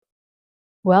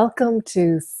Welcome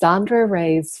to Sandra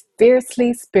Ray's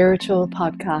Fiercely Spiritual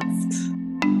podcast.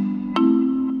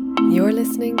 You're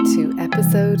listening to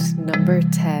episode number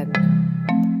 10.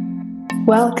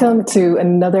 Welcome to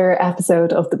another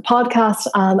episode of the podcast,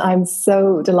 and I'm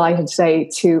so delighted today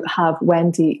to have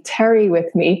Wendy Terry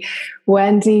with me.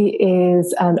 Wendy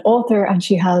is an author and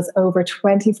she has over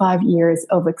 25 years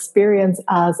of experience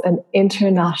as an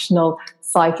international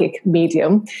psychic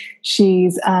medium.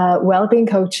 She's a wellbeing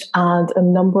coach and a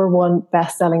 #1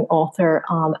 best-selling author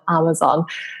on Amazon.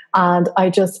 And I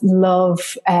just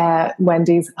love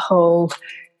Wendy's whole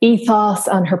ethos,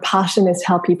 and her passion is to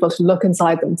help people to look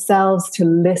inside themselves, to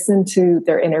listen to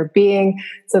their inner being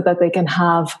so that they can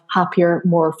have happier,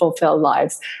 more fulfilled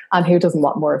lives. And who doesn't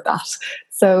want more of that?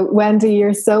 So Wendy,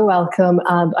 you're so welcome,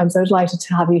 and I'm so delighted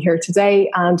to have you here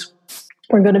today. And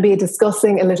we're going to be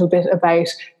discussing a little bit about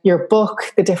your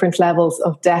book, The Different Levels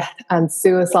of Death and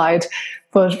Suicide.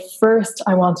 But first,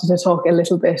 I wanted to talk a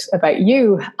little bit about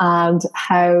you and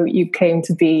how you came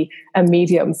to be a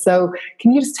medium. So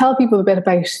can you just tell people a bit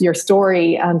about your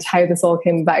story and how this all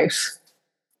came about?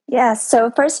 Yeah,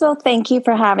 so first of all, thank you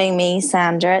for having me,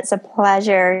 Sandra. It's a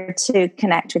pleasure to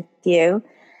connect with you.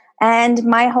 And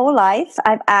my whole life,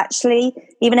 I've actually,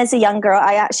 even as a young girl,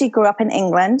 I actually grew up in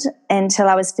England until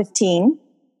I was 15.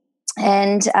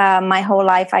 And my whole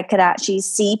life, I could actually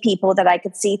see people that I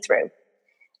could see through.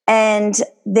 And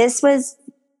this was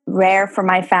rare for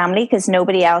my family because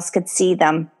nobody else could see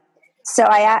them. So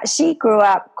I actually grew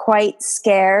up quite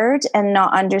scared and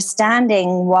not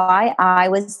understanding why I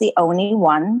was the only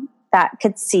one that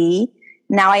could see.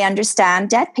 Now I understand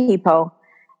dead people.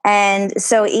 And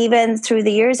so even through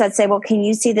the years, I'd say, well, can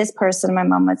you see this person? My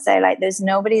mom would say, like, there's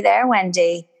nobody there,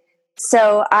 Wendy.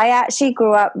 So I actually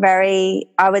grew up very,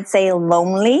 I would say,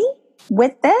 lonely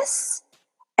with this.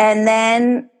 And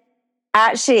then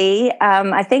actually,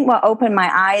 I think what opened my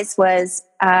eyes was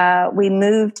we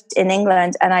moved in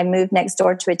England and I moved next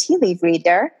door to a tea leaf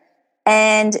reader.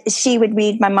 And she would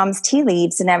read my mom's tea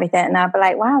leaves and everything. And I'd be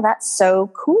like, wow, that's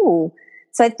so cool.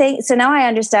 So I think, so now I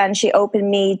understand she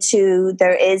opened me to,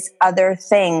 there is other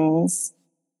things,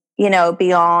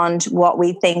 beyond what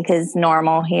we think is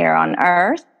normal here on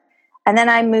earth. And then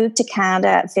I moved to Canada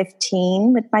at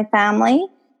 15 with my family,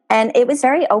 and it was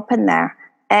very open there.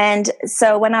 And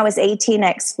so when I was 18, I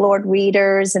explored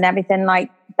readers and everything like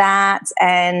that,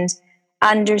 and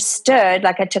understood,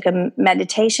 like I took a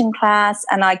meditation class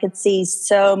and I could see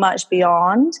so much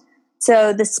beyond.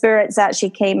 So the spirits actually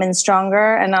came in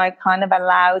stronger and I kind of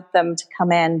allowed them to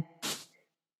come in.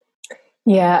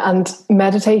 Yeah, and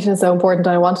meditation is so important.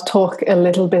 I want to talk a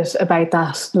little bit about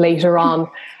that later on.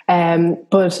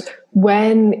 But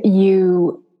when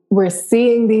you were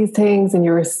seeing these things and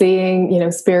you were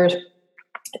seeing, spirit,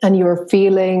 and you were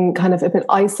feeling kind of a bit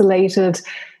isolated,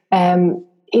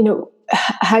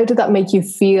 how did that make you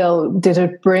feel? Did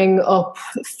it bring up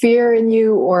fear in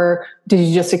you, or did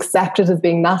you just accept it as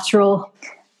being natural?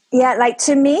 Yeah, like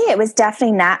to me, it was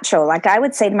definitely natural. Like I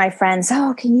would say to my friends,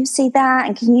 oh, can you see that?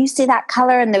 And can you see that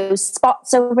color and those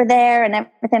spots over there and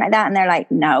everything like that? And they're like,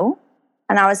 no.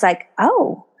 And I was like,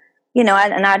 oh, and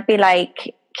I'd be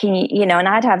like, can you, and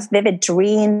I'd have vivid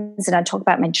dreams and I'd talk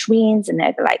about my dreams and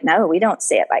they'd be like, no, we don't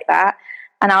see it like that.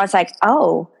 And I was like,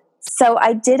 oh. So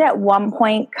I did at one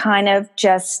point kind of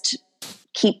just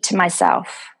keep to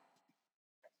myself.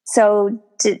 So,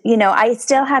 I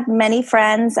still had many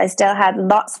friends. I still had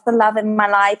lots of love in my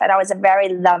life. And I was a very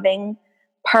loving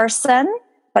person,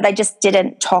 but I just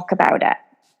didn't talk about it.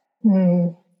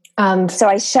 And so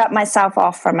I shut myself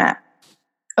off from it.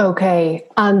 Okay.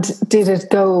 And did it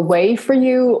go away for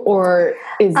you, or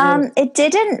is it? It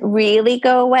didn't really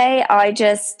go away. I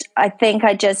think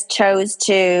I just chose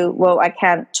to, well, I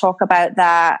can't talk about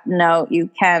that. No, you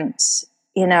can't,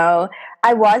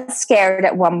 I was scared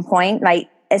at one point, like,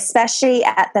 especially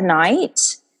at the night.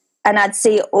 And I'd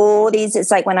see all these,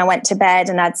 it's like when I went to bed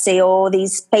and I'd see all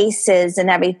these faces and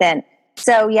everything.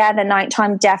 So yeah, the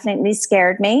nighttime definitely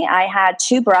scared me. I had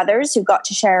 2 brothers who got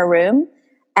to share a room.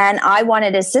 And I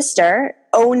wanted a sister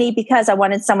only because I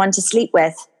wanted someone to sleep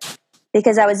with,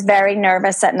 because I was very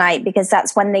nervous at night, because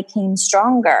that's when they came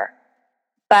stronger.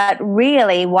 But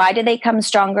really, why do they come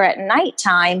stronger at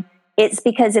nighttime? It's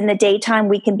because in the daytime,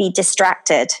 we can be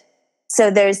distracted. So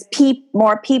there's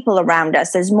more people around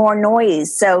us. There's more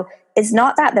noise. So it's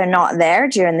not that they're not there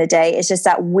during the day. It's just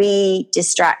that we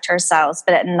distract ourselves.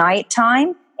 But at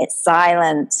nighttime, it's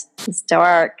silent. It's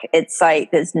dark. It's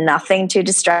like there's nothing to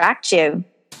distract you.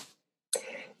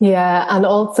 Yeah, and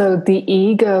also the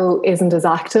ego isn't as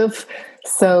active.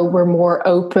 So we're more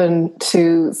open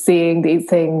to seeing these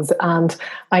things. And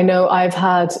I know I've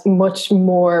had much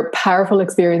more powerful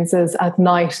experiences at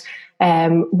night,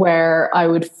 where I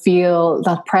would feel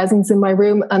that presence in my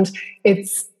room. And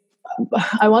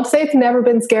I want to say it's never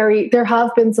been scary. There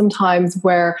have been some times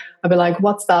where I'd be like,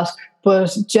 what's that?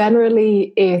 But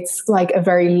generally it's like a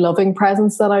very loving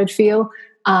presence that I'd feel.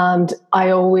 And I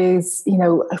always,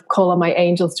 call on my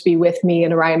angels to be with me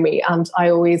and around me. And I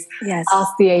always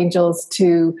ask the angels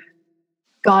to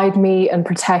guide me and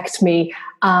protect me.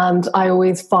 And I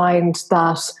always find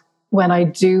that when I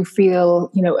do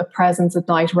feel, a presence at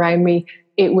night around me,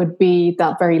 it would be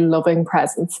that very loving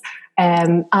presence.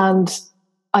 And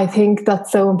I think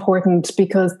that's so important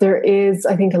because there is,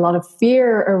 I think, a lot of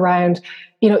fear around,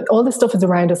 all this stuff is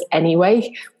around us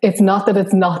anyway. It's not that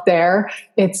it's not there.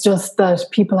 It's just that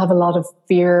people have a lot of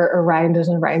fear around it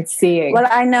and around seeing. Well,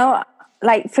 I know,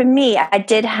 like for me, I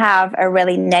did have a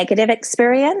really negative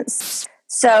experience.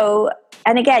 So,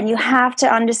 and again, you have to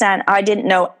understand, I didn't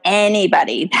know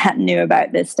anybody that knew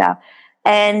about this stuff.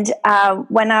 And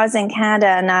when I was in Canada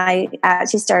and I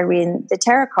actually started reading the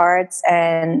tarot cards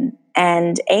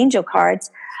and angel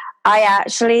cards, I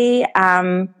actually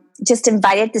just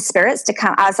invited the spirits to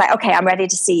come. I was like, okay, I'm ready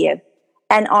to see you.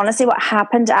 And honestly, what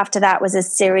happened after that was a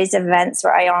series of events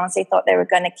where I honestly thought they were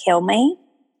going to kill me.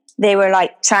 They were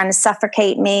like trying to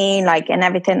suffocate me, like, and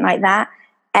everything like that.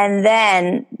 And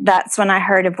then that's when I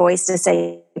heard a voice to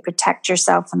say, protect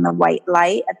yourself from the white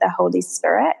light of the Holy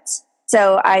Spirit.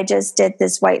 So I just did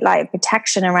this white light of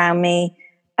protection around me.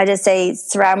 I just say,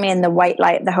 surround me in the white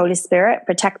light of the Holy Spirit,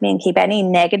 protect me and keep any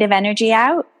negative energy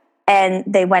out. And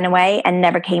they went away and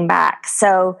never came back.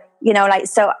 So,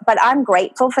 but I'm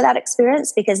grateful for that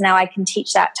experience because now I can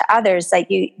teach that to others. Like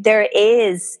there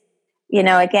is,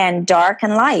 again, dark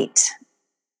and light.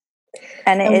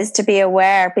 And it is to be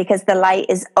aware because the light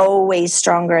is always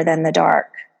stronger than the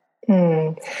dark.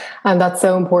 And that's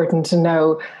so important to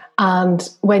know. And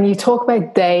when you talk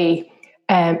about they,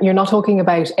 you're not talking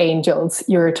about angels.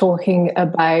 You're talking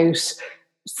about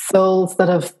souls that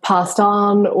have passed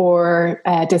on or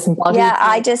disembodied. Yeah,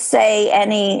 I just say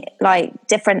any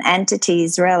different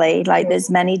entities, really. Like there's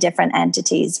many different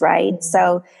entities, right?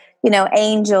 So,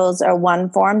 angels are one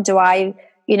form.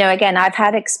 Again, I've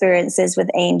had experiences with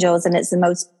angels and it's the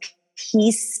most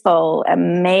peaceful,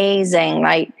 amazing,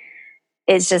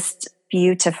 it's just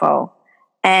beautiful.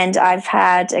 And I've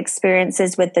had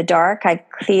experiences with the dark. I've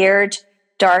cleared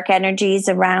dark energies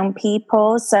around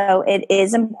people. So it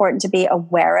is important to be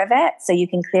aware of it so you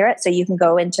can clear it, so you can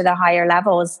go into the higher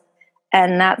levels.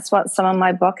 And that's what some of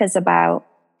my book is about.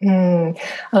 And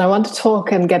I want to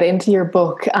talk and get into your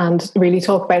book and really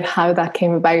talk about how that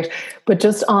came about. But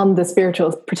just on the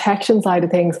spiritual protection side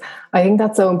of things, I think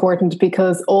that's so important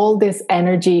because all this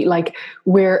energy,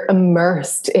 we're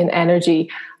immersed in energy.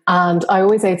 And I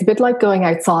always say it's a bit like going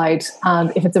outside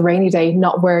and if it's a rainy day,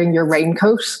 not wearing your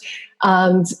raincoat.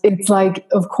 And it's like,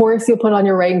 of course, you'll put on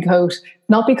your raincoat,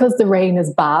 not because the rain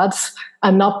is bad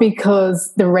and not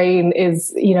because the rain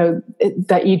is,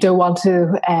 that you don't want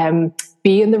to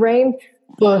be in the rain,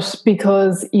 but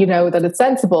because you know that it's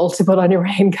sensible to put on your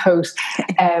raincoat.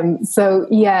 So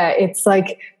yeah, it's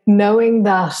like knowing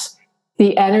that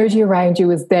the energy around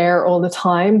you is there all the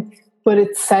time, but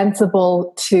it's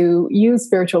sensible to use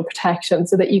spiritual protection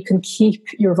so that you can keep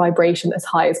your vibration as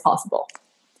high as possible.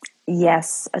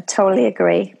 Yes, I totally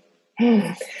agree.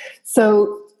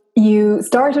 So you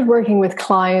started working with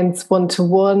clients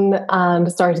one-to-one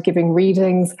and started giving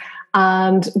readings.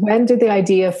 And when did the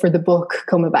idea for the book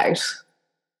come about?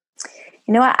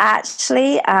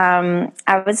 Actually,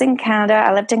 I was in Canada.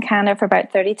 I lived in Canada for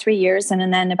about 33 years.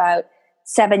 And then about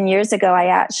 7 years ago, I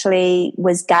actually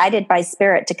was guided by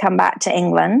spirit to come back to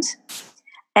England.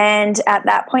 And at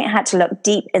that point, I had to look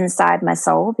deep inside my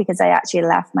soul because I actually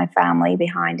left my family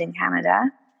behind in Canada.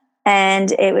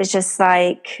 And it was just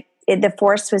the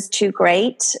force was too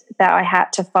great that I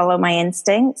had to follow my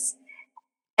instincts.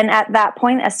 And at that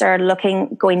point, I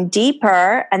started going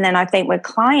deeper. And then I think with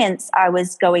clients, I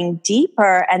was going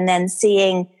deeper and then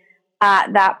seeing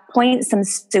at that point, some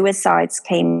suicides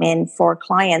came in for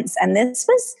clients. And this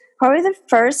was probably the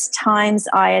first times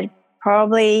I had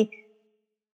probably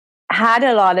had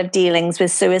a lot of dealings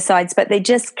with suicides, but they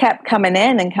just kept coming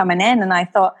in. And I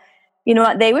thought,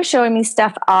 they were showing me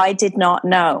stuff I did not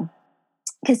know.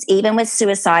 Because even with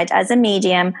suicide as a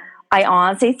medium, I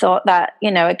honestly thought that,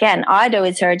 again, I'd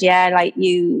always heard,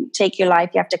 you take your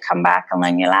life, you have to come back and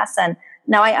learn your lesson.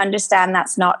 Now I understand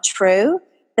that's not true.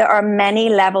 There are many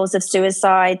levels of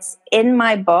suicides in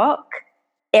my book.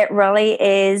 It really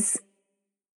is,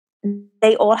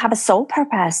 they all have a soul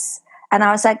purpose. And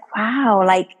I was like, wow,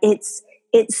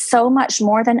 it's so much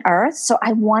more than earth. So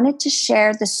I wanted to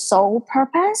share the soul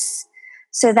purpose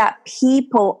so that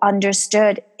people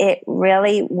understood it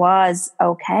really was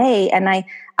okay. And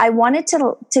I wanted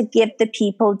to give the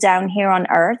people down here on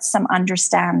earth some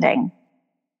understanding.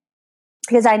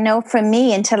 Because I know for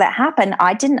me, until it happened,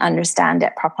 I didn't understand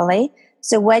it properly.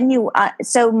 So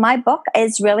so my book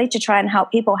is really to try and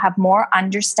help people have more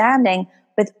understanding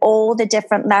with all the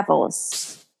different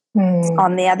levels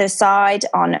on the other side,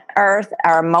 on earth,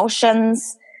 our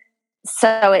emotions.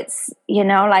 So it's,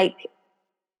 like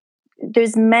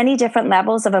there's many different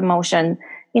levels of emotion,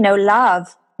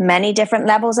 love, many different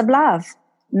levels of love,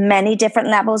 many different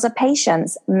levels of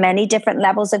patience, many different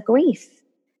levels of grief.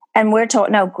 And we're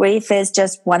taught, no, grief is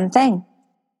just one thing.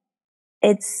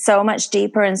 It's so much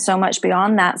deeper and so much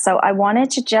beyond that. So I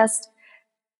wanted to just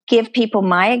give people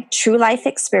my true life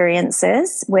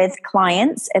experiences with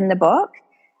clients in the book,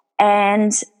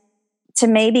 and to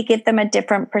maybe give them a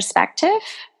different perspective,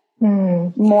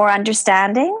 more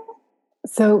understanding.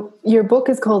 So your book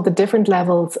is called The Different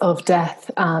Levels of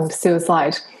Death and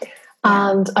Suicide.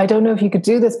 And I don't know if you could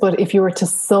do this, but if you were to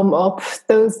sum up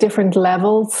those different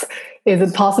levels, is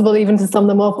it possible even to sum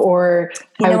them up? Or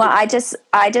you know what? I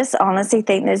just honestly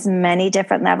think there's many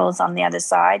different levels on the other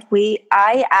side.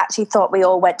 I actually thought we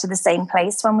all went to the same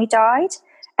place when we died.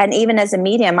 And even as a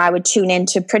medium, I would tune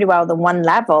into pretty well the one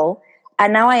level.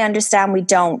 And now I understand we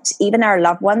don't. Even our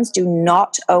loved ones do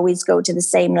not always go to the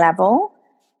same level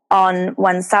on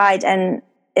one side. And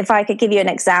if I could give you an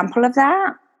example of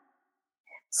that.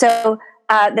 So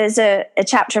there's a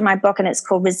chapter in my book, and it's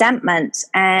called Resentment.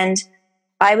 And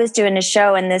I was doing a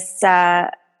show, and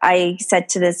I said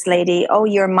to this lady, "Oh,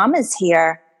 your mom is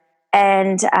here."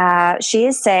 And she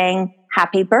is saying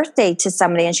happy birthday to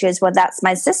somebody. And she goes, "Well, that's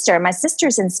my sister. My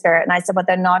sister's in spirit." And I said, "Well,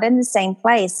 they're not in the same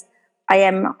place. I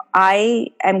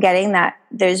am getting that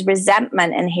there's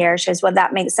resentment in here." She goes, "Well,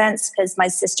 that makes sense because my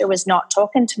sister was not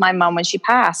talking to my mom when she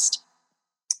passed."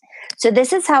 So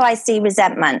this is how I see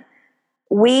resentment.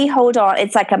 We hold on.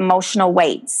 It's like emotional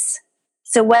weights.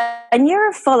 So when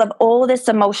you're full of all this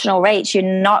emotional weight, you're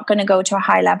not going to go to a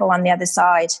high level on the other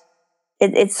side.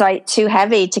 It's like too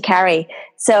heavy to carry.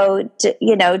 So,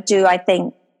 do I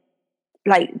think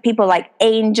like people like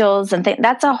angels and think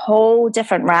that's a whole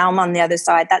different realm on the other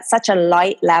side. That's such a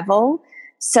light level.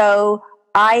 So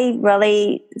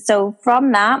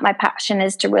from that, my passion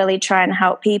is to really try and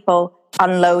help people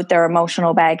unload their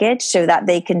emotional baggage so that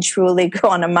they can truly go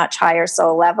on a much higher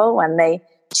soul level when they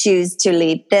choose to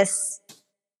leave this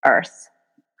earth.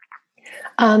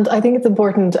 And I think it's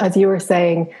important, as you were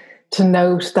saying, to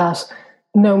note that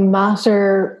no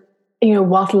matter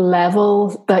what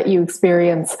level that you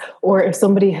experience, or if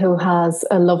somebody who has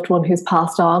a loved one who's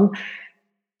passed on,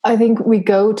 I think we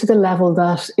go to the level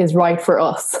that is right for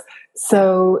us.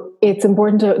 So it's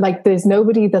important to, there's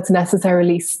nobody that's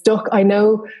necessarily stuck. I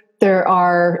know there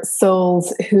are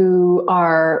souls who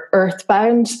are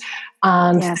earthbound,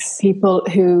 and people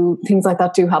who things like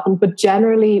that do happen. But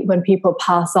generally, when people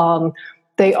pass on,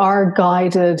 they are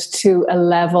guided to a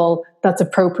level that's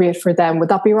appropriate for them. Would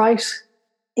that be right?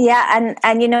 Yeah,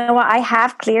 and you know what? I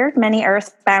have cleared many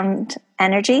earthbound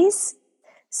energies.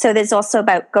 So there's also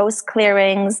about ghost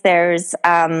clearings. There's,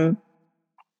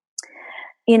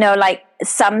 like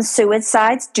some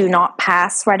suicides do not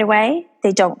pass right away.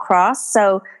 They don't cross.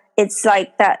 So it's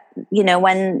like that,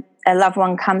 when a loved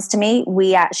one comes to me,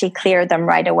 we actually clear them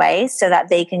right away so that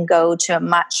they can go to a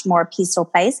much more peaceful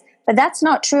place. But that's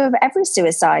not true of every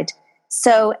suicide.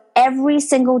 So every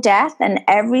single death and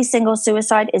every single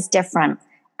suicide is different.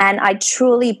 And I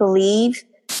truly believe,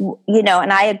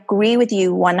 and I agree with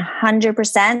you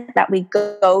 100% that we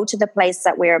go to the place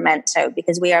that we are meant to,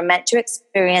 because we are meant to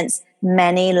experience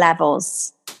many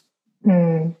levels.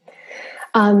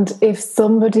 And if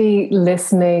somebody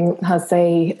listening has,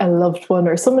 say, a loved one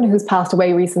or someone who's passed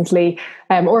away recently,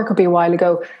 or it could be a while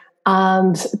ago,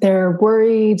 and they're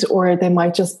worried, or they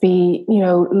might just be,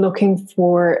 looking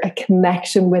for a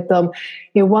connection with them,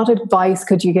 what advice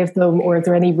could you give them, or is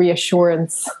there any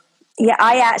reassurance? Yeah,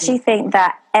 I actually think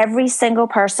that every single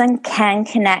person can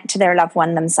connect to their loved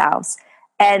one themselves.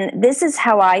 And this is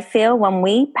how I feel when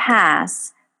we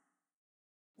pass.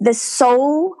 The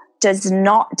soul does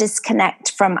not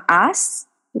disconnect from us.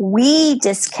 We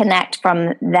disconnect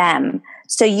from them.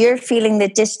 So you're feeling the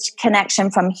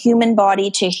disconnection from human body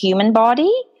to human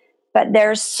body, but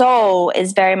their soul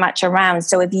is very much around.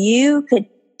 So if you could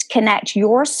connect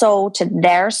your soul to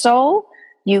their soul,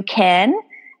 you can.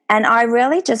 And I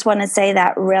really just want to say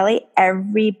that really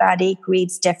everybody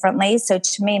grieves differently. So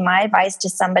to me, my advice to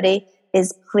somebody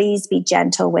is please be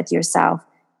gentle with yourself.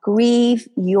 Grieve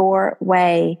your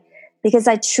way. because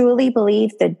I truly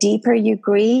believe the deeper you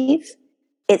grieve,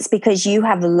 it's because you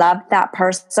have loved that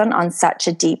person on such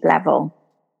a deep level.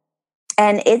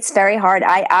 And it's very hard.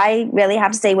 I really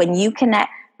have to say, when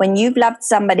you've loved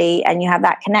somebody and you have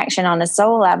that connection on a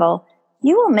soul level,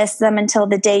 you will miss them until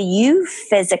the day you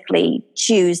physically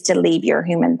choose to leave your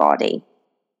human body.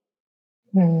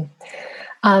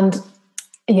 And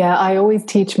yeah, I always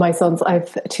teach my sons, I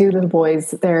have 2 little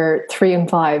boys, they're 3 and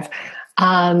 5.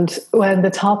 And when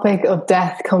the topic of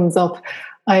death comes up,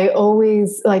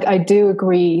 I do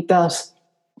agree that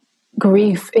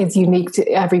grief is unique to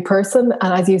every person.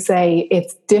 And as you say,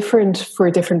 it's different for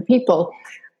different people.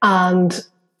 And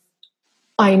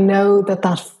I know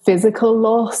that physical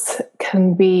loss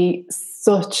can be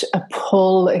such a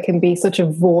pull, it can be such a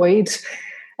void.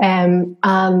 And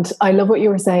I love what you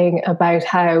were saying about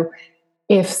how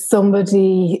if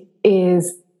somebody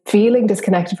is feeling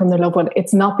disconnected from their loved one,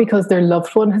 it's not because their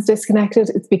loved one has disconnected,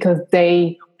 it's because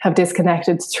they have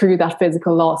disconnected through that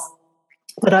physical loss.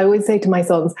 But I always say to my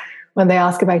sons, when they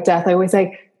ask about death, I always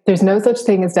say, there's no such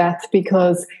thing as death,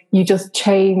 because you just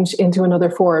change into another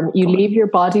form. You leave your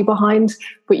body behind,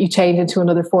 but you change into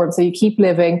another form. So you keep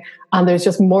living, and there's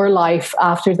just more life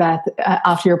after death,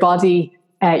 after your body,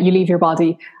 you leave your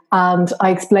body. And I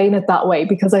explain it that way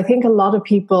because I think a lot of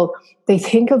people, they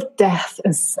think of death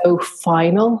as so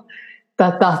final,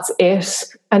 that's it.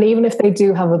 And even if they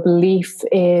do have a belief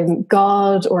in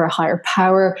God or a higher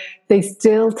power, they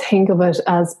still think of it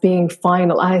as being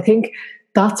final. And I think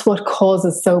that's what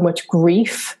causes so much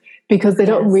grief, because they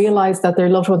don't realize that their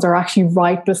loved ones are actually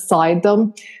right beside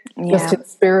them, just in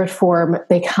spirit form.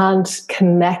 They can't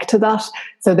connect to that.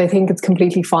 So they think it's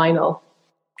completely final.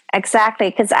 Exactly,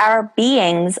 because our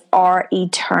beings are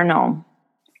eternal.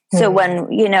 So when,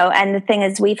 and the thing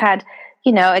is, we've had,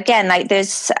 again, like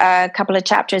there's a couple of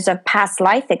chapters of past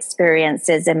life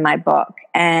experiences in my book,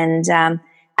 and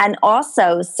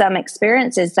also some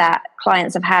experiences that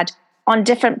clients have had on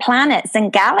different planets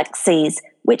and galaxies,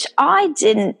 which I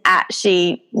didn't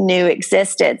actually knew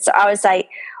existed. So I was like,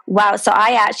 wow. So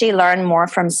I actually learned more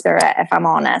from spirit, if I'm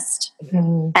honest.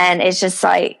 And it's just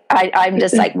like, I'm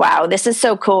just like, wow, this is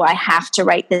so cool. I have to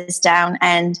write this down.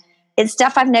 And it's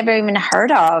stuff I've never even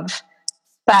heard of.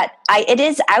 But it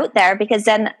is out there, because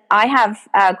then I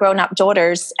have grown-up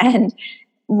daughters, and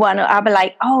I'll be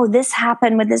like, oh, this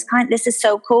happened with this kind. This is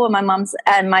so cool.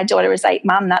 And my daughter was like,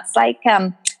 Mom, that's like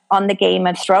on the Game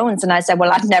of Thrones. And I said,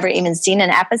 well, I've never even seen an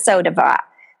episode of that.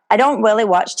 I don't really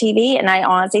watch TV, and I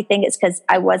honestly think it's because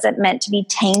I wasn't meant to be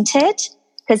tainted,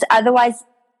 because otherwise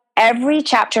every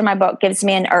chapter in my book gives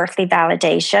me an earthly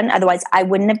validation. Otherwise I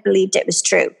wouldn't have believed it was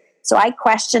true. So I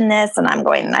question this, and I'm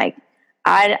going like,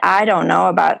 I don't know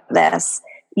about this.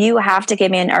 You have to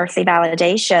give me an earthly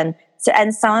validation. So,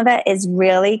 and some of it is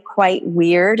really quite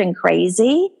weird and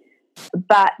crazy,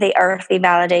 but the earthly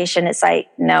validation, it's like,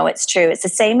 no, it's true. It's the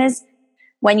same as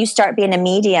when you start being a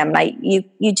medium, like you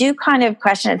do kind of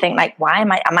question and think like,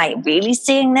 am I really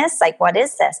seeing this? Like, what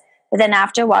is this? But then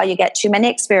after a while, you get too many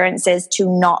experiences to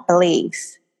not believe.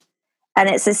 And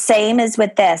it's the same as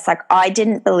with this. Like, I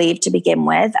didn't believe to begin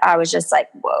with. I was just like,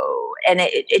 whoa. And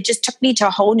it just took me to a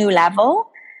whole new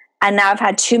level. And now I've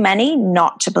had too many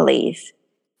not to believe.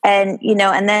 And,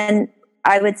 and then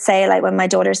I would say, like, when my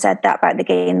daughter said that about the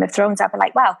Game of Thrones, I'd be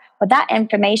like, wow, well, that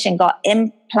information got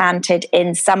implanted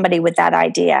in somebody with that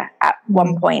idea at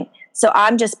one point. So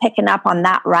I'm just picking up on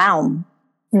that realm.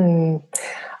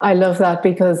 I love that,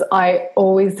 because I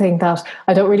always think that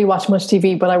I don't really watch much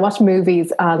TV, but I watch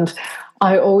movies, and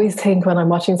I always think when I'm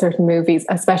watching certain movies,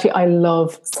 especially I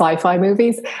love sci-fi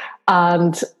movies,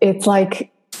 and it's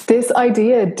like, this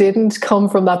idea didn't come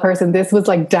from that person. This was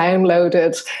like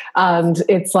downloaded, and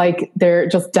it's like they're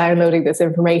just downloading this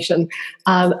information.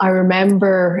 And I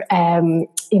remember,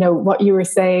 what you were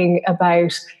saying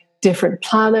about different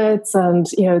planets and,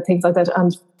 things like that.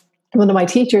 And one of my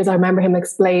teachers, I remember him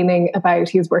explaining about,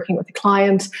 he was working with a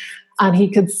client, and he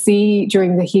could see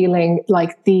during the healing,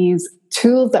 like these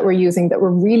tools that we're using that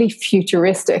were really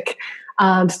futuristic,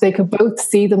 and they could both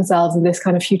see themselves in this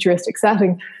kind of futuristic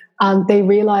setting. And they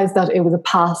realized that it was a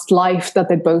past life that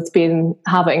they'd both been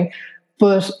having.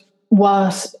 But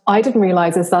what I didn't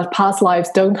realize is that past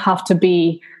lives don't have to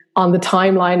be on the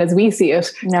timeline as we see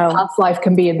it. No. Past life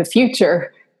can be in the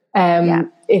future.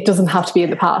 It doesn't have to be in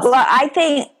the past. Well, I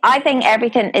think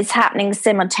everything is happening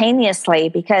simultaneously,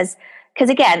 because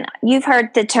again, you've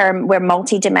heard the term, we're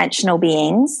multidimensional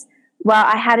beings. Well,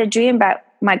 I had a dream about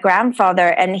my grandfather,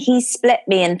 and he split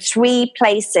me in 3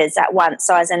 places at once.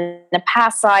 So I was in a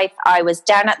past life, I was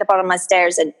down at the bottom of my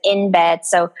stairs and in bed.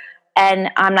 And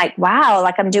I'm like, wow,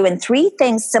 like I'm doing 3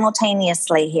 things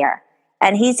simultaneously here.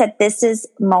 And he said, this is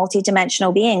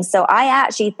multidimensional beings. So I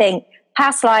actually think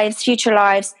past lives, future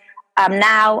lives,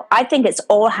 now, I think it's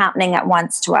all happening at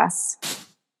once to us.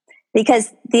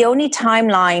 Because the only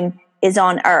timeline is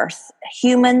on Earth.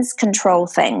 Humans control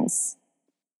things.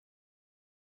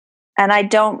 And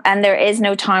there is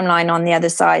no timeline on the other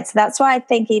side. So that's why I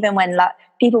think even when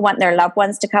people want their loved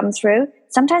ones to come through,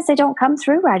 sometimes they don't come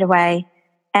through right away.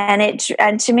 And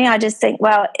to me, I just think,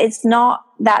 well, it's not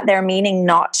that they're meaning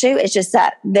not to. It's just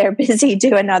that they're busy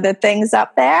doing other things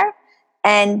up there.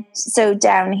 And so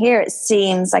down here, it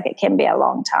seems like it can be a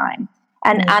long time.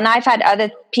 And I've had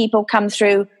other people come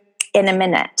through in a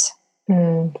minute.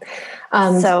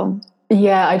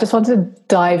 Yeah, I just want to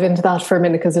dive into that for a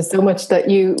minute because there's so much that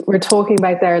you were talking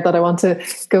about there that I want to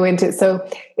go into. So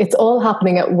it's all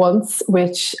happening at once,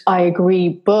 which I agree.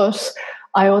 But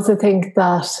I also think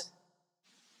that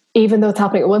even though it's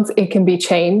happening at once, it can be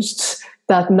changed,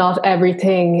 that not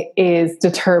everything is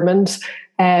determined.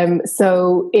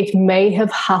 So it may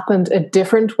have happened a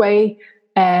different way,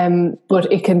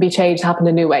 but it can be changed, happen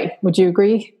a new way. Would you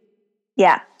agree?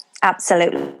 Yeah,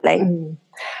 absolutely.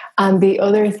 And the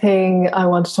other thing I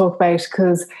want to talk about,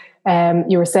 because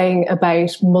you were saying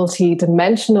about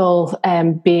multi-dimensional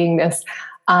beingness.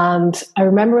 And I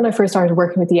remember when I first started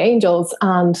working with the angels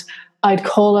and I'd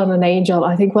call on an angel.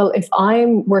 I think, well, if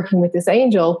I'm working with this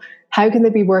angel, how can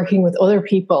they be working with other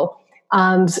people?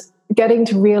 And getting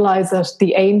to realize that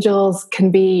the angels can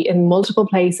be in multiple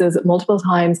places at multiple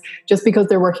times. Just because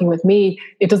they're working with me,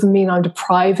 it doesn't mean I'm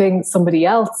depriving somebody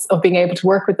else of being able to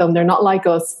work with them. They're not like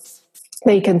us.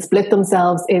 They can split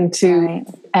themselves into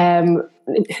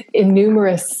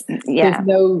numerous,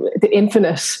 the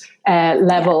infinite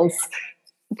levels.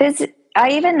 I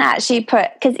even actually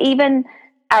because even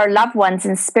our loved ones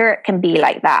in spirit can be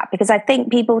like that. Because I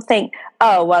think people think,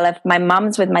 oh, well, if my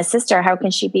mom's with my sister, how can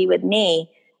she be with me?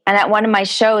 And at one of my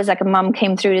shows, like a mom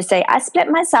came through to say, I split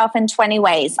myself in 20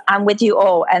 ways. I'm with you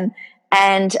all. And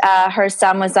her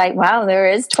son was like, well, there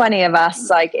is 20 of us.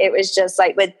 Like, it was just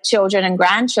like with children and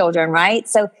grandchildren, right?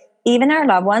 So even our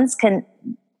loved ones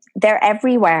they're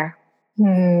everywhere.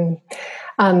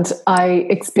 And I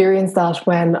experienced that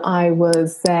when I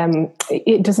was,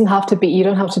 it doesn't have to be, you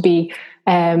don't have to be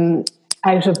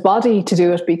out of body to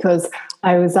do it, because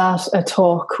I was at a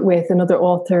talk with another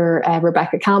author,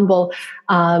 Rebecca Campbell,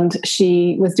 and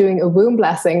she was doing a womb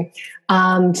blessing.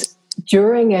 And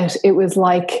during it, it was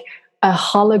like a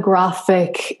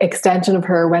holographic extension of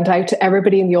her went out to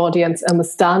everybody in the audience and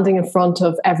was standing in front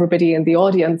of everybody in the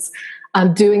audience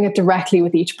and doing it directly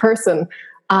with each person.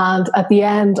 And at the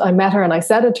end, I met her and I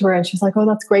said it to her, and she's like, oh,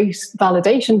 that's great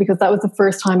validation, because that was the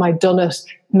first time I'd done it,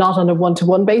 not on a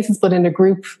one-to-one basis, but in a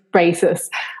group basis.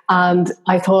 And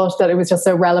I thought that it was just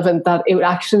so relevant that it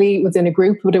actually was in a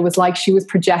group, but it was like she was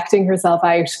projecting herself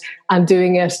out and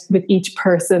doing it with each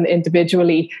person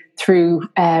individually through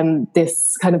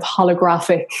this kind of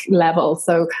holographic level.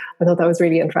 So I thought that was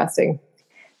really interesting.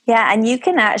 Yeah, and you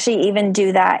can actually even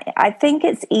do that. I think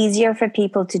it's easier for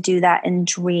people to do that in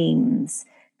dreams.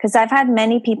 Because I've had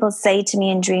many people say to me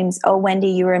in dreams, oh, Wendy,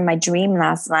 you were in my dream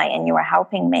last night and you were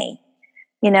helping me.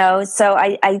 You know, so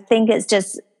I think it's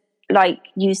just like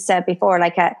you said before,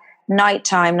 like at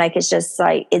nighttime, like it's just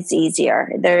like, it's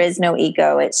easier. There is no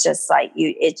ego. It's just like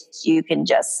you can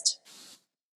just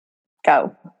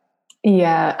go.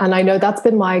 Yeah. And I know that's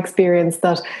been my experience,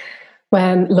 that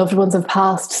when loved ones have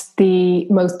passed, the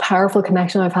most powerful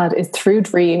connection I've had is through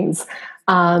dreams.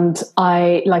 And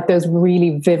I like those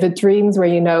really vivid dreams where,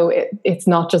 you know, it's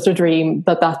not just a dream,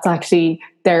 but that's actually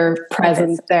their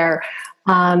presence there.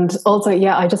 And also,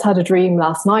 yeah, I just had a dream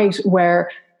last night where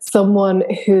someone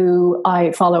who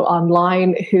I follow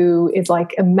online, who is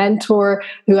like a mentor,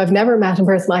 who I've never met in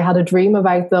person, I had a dream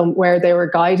about them where they were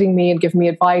guiding me and giving me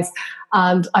advice.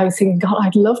 And I was thinking, God,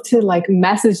 I'd love to like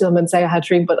message them and say I had a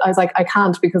dream, but I was like, I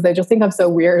can't, because they just think I'm so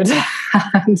weird.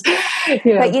 And,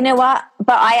 you know. But you know what?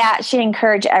 But I actually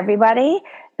encourage everybody,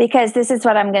 because this is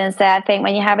what I'm going to say. I think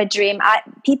when you have a dream,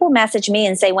 people message me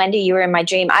and say, Wendy, you were in my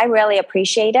dream. I really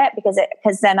appreciate it,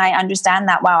 because then I understand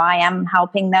that, wow, I am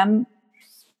helping them,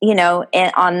 you know,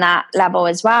 on that level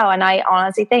as well. And I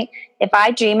honestly think if I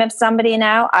dream of somebody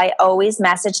now, I always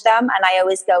message them and I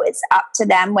always go, it's up to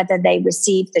them whether they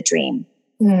receive the dream.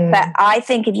 But I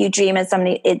think if you dream of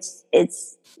somebody,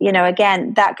 it's, you know,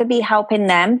 again, that could be helping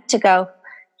them to go,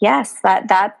 yes,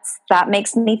 that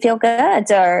makes me feel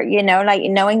good. Or, you know, like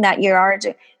knowing that you are.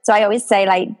 So I always say,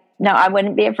 like, no, I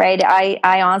wouldn't be afraid. I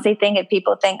honestly think if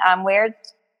people think I'm weird,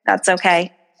 that's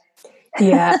okay.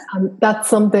 Yeah, that's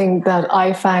something that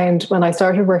I found when I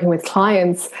started working with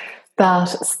clients, that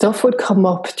stuff would come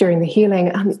up during the healing,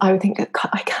 and I would think,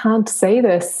 I can't say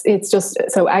this. It's just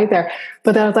so out there.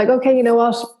 But then I was like, okay, you know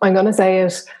what? I'm going to say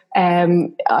it.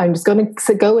 I'm just going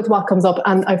to go with what comes up.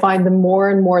 And I find the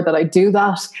more and more that I do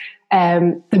that,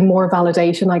 the more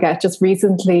validation I get. Just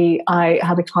recently, I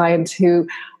had a client who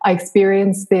I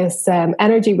experienced this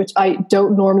energy, which I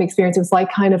don't normally experience. It was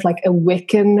like kind of like a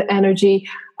Wiccan energy,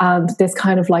 and this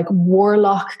kind of like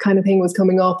warlock kind of thing was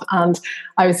coming up. And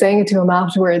I was saying it to him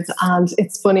afterwards, and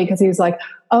it's funny because he was like,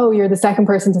 oh, you're the second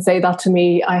person to say that to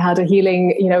me. I had a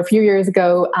healing, a few years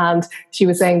ago, and she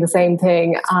was saying the same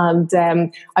thing. And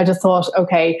I just thought,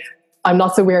 okay, I'm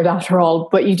not so weird after all,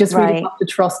 but you just really have to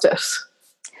trust it.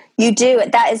 You do.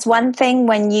 That is one thing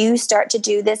when you start to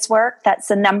do this work, that's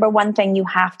the number one thing you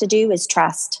have to do is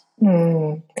trust.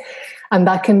 And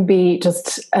that can be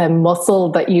just a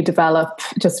muscle that you develop,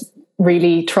 just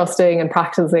really trusting and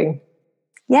practicing.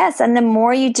 Yes. And the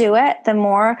more you do it, the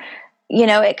more,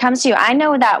 it comes to you. I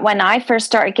know that when I first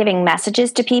started giving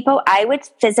messages to people, I would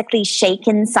physically shake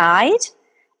inside,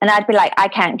 and I'd be like, I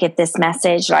can't give this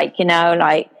message.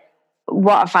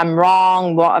 What if I'm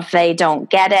wrong? What if they don't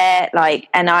get it?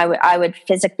 And I would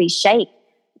physically shake.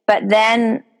 But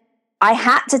then I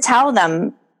had to tell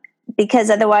them, because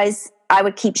otherwise I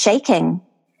would keep shaking.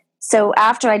 So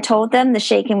after I told them, the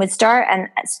shaking would start and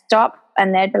stop,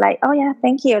 and they'd be like, oh yeah,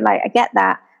 thank you. I get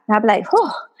that. And I'd be like,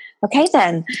 oh, okay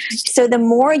then. So the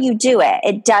more you do it,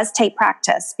 it does take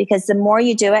practice, because the more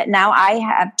you do it, now I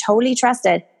have totally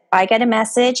trusted. If I get a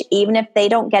message, even if they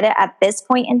don't get it at this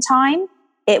point in time,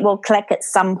 it will click at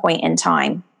some point in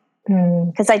time.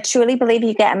 Because I truly believe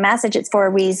you get a message, it's for a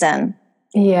reason.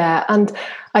 Yeah. And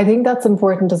I think that's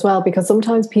important as well, because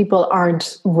sometimes people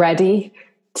aren't ready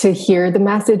to hear the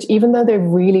message, even though they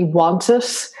really want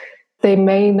it. They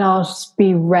may not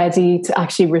be ready to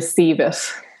actually receive it.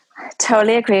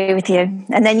 Totally agree with you.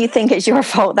 And then you think it's your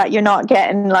fault that you're not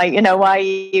getting, why are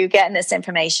you getting this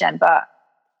information? But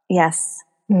yes.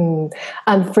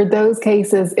 And for those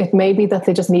cases, it may be that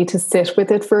they just need to sit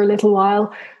with it for a little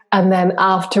while, and then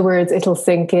afterwards it'll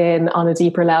sink in on a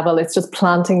deeper level. It's just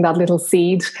planting that little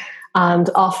seed. And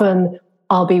often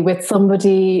I'll be with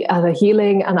somebody at a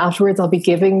healing, and afterwards I'll be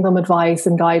giving them advice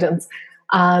and guidance.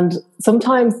 And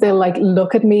sometimes they'll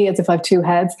look at me as if I have two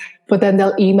heads, but then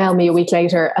they'll email me a week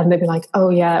later and they'll be like, oh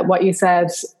yeah, what you said,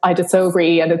 I just so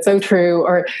agree, and it's so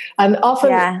true. And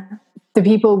often the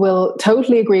people will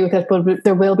totally agree with it, but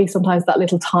there will be sometimes that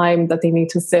little time that they need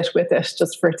to sit with it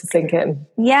just for it to sink in.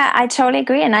 Yeah, I totally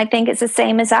agree. And I think it's the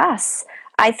same as us.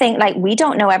 I think we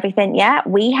don't know everything yet.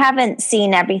 We haven't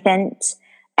seen everything.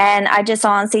 And I just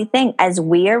honestly think as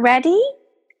we're ready,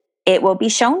 it will be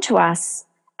shown to us.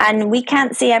 And we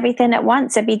can't see everything at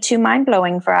once. It'd be too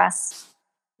mind-blowing for us.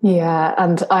 Yeah,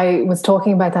 and I was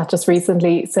talking about that just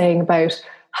recently, saying about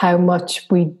how much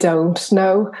we don't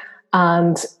know.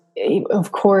 And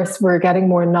of course, we're getting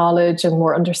more knowledge and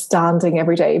more understanding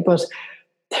every day, but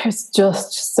there's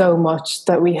just so much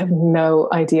that we have no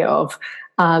idea of.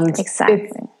 And exactly.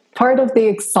 It's part of the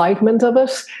excitement of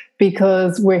it,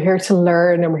 because we're here to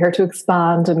learn and we're here to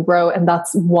expand and grow. And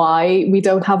that's why we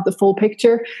don't have the full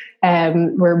picture.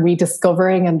 We're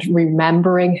rediscovering and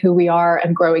remembering who we are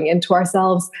and growing into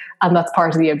ourselves. And that's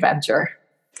part of the adventure.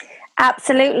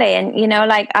 Absolutely. And,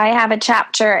 I have a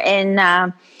chapter in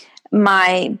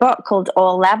my book called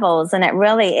All Levels. And it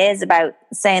really is about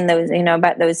saying those,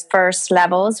 about those first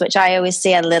levels, which I always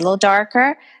see a little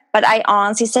darker. But I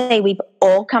honestly say we've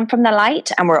all come from the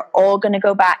light, and we're all going to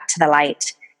go back to the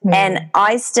light. And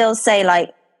I still say,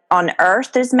 on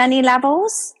earth, there's many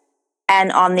levels,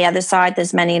 and on the other side,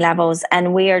 there's many levels.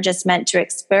 And we are just meant to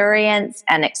experience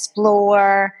and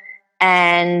explore.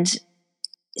 And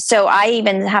so I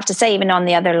even have to say, even on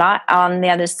the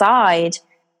other side,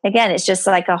 again, it's just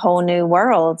like a whole new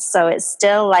world. So it's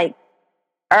still like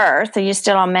earth, or you're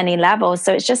still on many levels.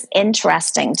 So it's just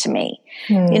interesting to me,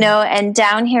 and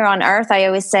down here on earth, I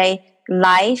always say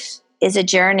life is a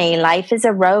journey. Life is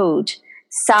a road.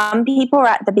 Some people are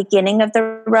at the beginning of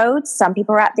the road. Some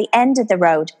people are at the end of the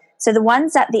road. So the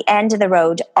ones at the end of the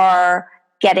road are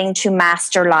getting to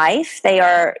master life. They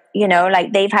are,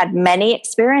 they've had many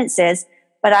experiences.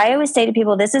 But I always say to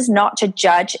people, this is not to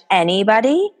judge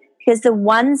anybody, because the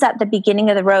ones at the beginning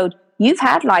of the road, you've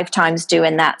had lifetimes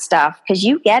doing that stuff, because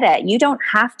you get it. You don't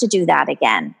have to do that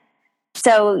again.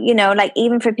 So,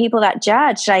 even for people that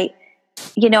judge, I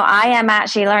am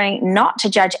actually learning not to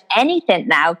judge anything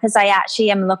now, because I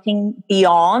actually am looking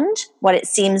beyond what it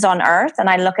seems on earth, and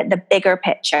I look at the bigger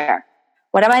picture.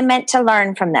 What am I meant to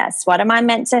learn from this? What am I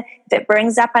meant to, if it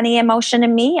brings up any emotion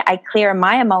in me, I clear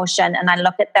my emotion and I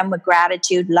look at them with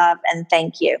gratitude, love, and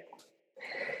thank you.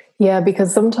 Yeah,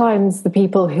 because sometimes the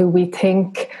people who we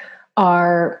think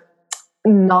are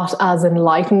not as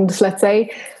enlightened, let's say,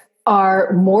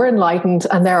 are more enlightened,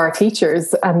 and they're our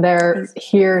teachers, and they're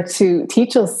here to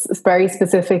teach us very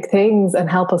specific things and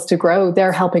help us to grow.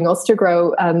 They're helping us to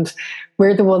grow, and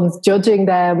we're the ones judging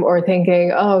them or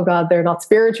thinking, oh God, they're not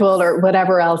spiritual or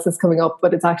whatever else is coming up,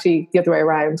 but it's actually the other way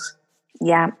around.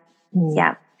 Yeah.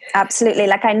 Yeah, absolutely.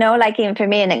 Like I know, like even for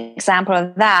me, an example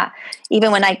of that,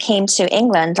 even when I came to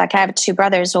England, like I have two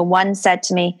brothers. Well, one said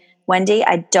to me, Wendy,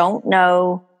 I don't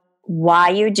know why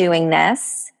you're doing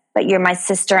this, but you're my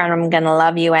sister and I'm going to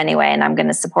love you anyway. And I'm going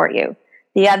to support you.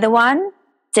 The other one,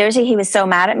 seriously, he was so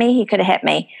mad at me. He could have hit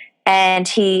me. And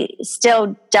he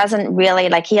still doesn't really,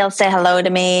 like, he'll say hello to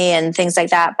me and things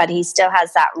like that, but he still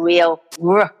has that real,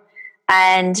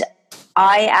 and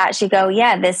I actually go,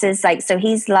 yeah, this is like, so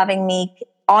he's loving me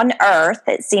on earth.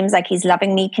 It seems like he's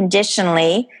loving me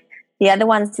conditionally. The other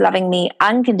one's loving me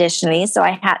unconditionally. So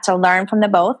I had to learn from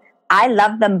them both. I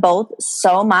love them both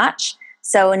so much.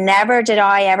 So never did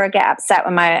I ever get upset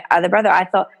with my other brother. I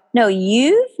thought, no,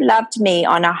 you've loved me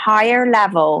on a higher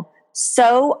level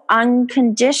so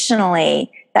unconditionally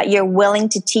that you're willing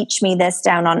to teach me this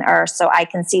down on earth so I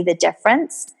can see the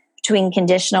difference between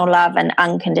conditional love and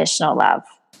unconditional love.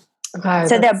 Wow,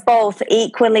 so they're both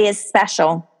equally as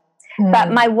special. But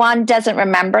my one doesn't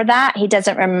remember that. He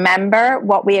doesn't remember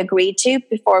what we agreed to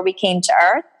before we came to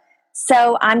earth.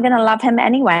 So I'm going to love him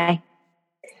anyway.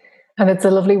 And it's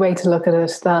a lovely way to look at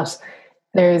it, that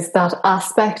there's that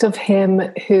aspect of him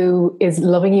who is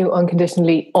loving you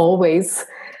unconditionally always.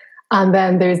 And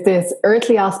then there's this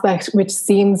earthly aspect which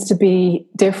seems to be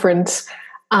different,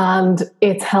 and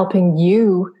it's helping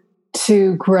you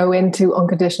to grow into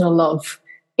unconditional love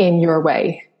in your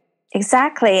way.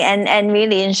 Exactly. And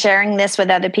really in sharing this with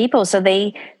other people so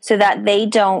that they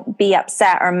don't be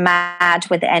upset or mad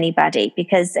with anybody,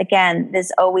 because again,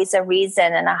 there's always a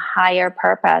reason and a higher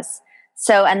purpose.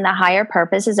 So, and the higher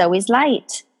purpose is always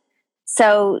light.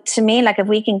 So to me, like if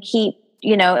we can keep,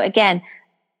 again,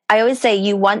 I always say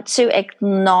you want to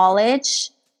acknowledge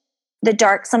the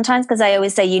dark sometimes, because I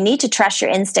always say you need to trust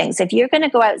your instincts. If you're going to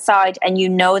go outside and you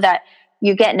know that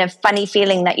you're getting a funny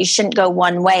feeling that you shouldn't go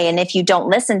one way, and if you don't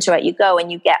listen to it, you go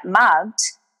and you get mugged,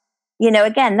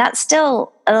 again, that's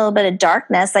still a little bit of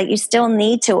darkness. Like you still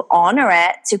need to honor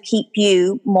it to keep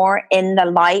you more in the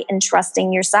light and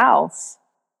trusting yourself.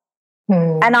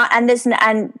 And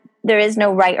there is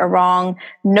no right or wrong.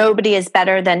 Nobody is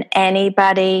better than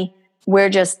anybody.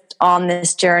 We're just on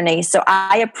this journey. So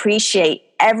I appreciate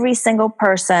every single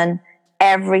person,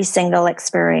 every single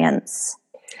experience.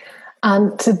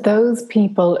 And to those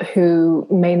people who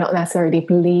may not necessarily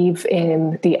believe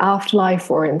in the afterlife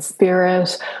or in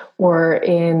spirit or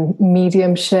in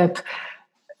mediumship,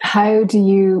 what do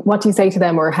you say to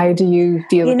them, or how do you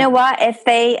deal with You know what? If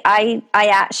I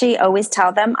actually always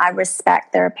tell them I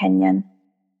respect their opinion,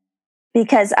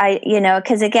 because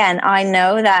because again, I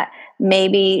know that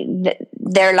maybe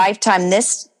their lifetime,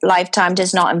 this lifetime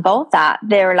does not involve that.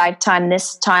 Their lifetime,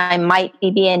 this time might be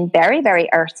being very, very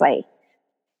earthly.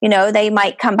 They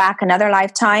might come back another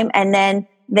lifetime, and then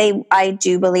I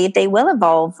do believe they will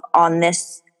evolve on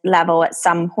this level at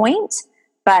some point.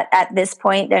 But at this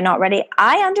point, they're not ready.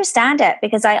 I understand it,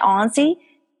 because I honestly,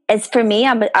 it's for me,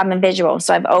 I'm a visual.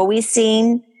 So I've always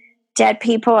seen dead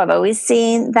people. I've always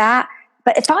seen that.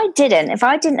 But if I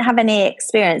didn't have any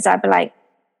experience, I'd be like,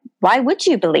 why would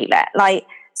you believe it? Like,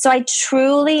 so I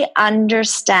truly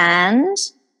understand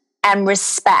and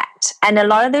respect. And a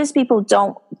lot of those people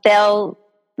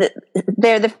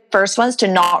they're the first ones to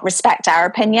not respect our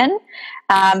opinion,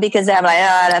 because they're like,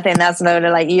 oh, I don't think that's loaded.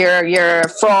 Like you're a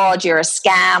fraud, you're a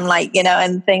scam,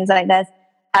 and things like this.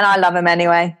 And I love them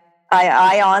anyway.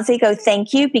 I honestly go,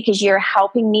 thank you, because you're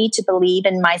helping me to believe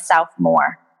in myself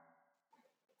more.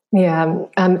 Yeah.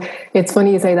 And it's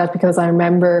funny you say that, because I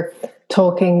remember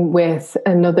talking with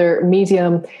another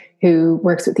medium who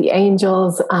works with the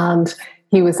angels, and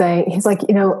he was saying, he's like,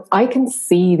 I can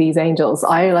see these angels.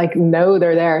 I know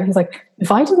they're there. He's like, if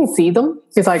I didn't see them,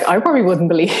 he's like, I probably wouldn't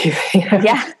believe.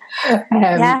 Yeah.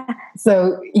 Yeah.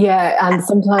 So yeah. And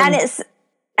sometimes.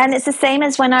 And it's the same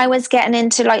as when I was getting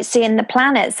into seeing the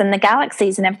planets and the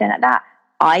galaxies and everything like that.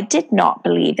 I did not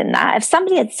believe in that. If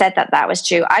somebody had said that was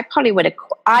true, I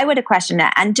would have questioned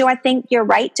it. And do I think you're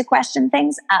right to question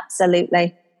things?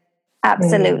 Absolutely.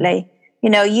 Absolutely.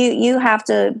 You have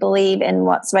to believe in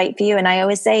what's right for you. And I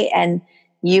always say, and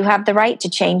you have the right to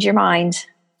change your mind.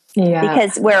 Yeah.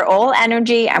 Because we're all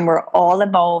energy and we're all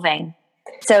evolving.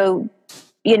 So,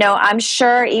 I'm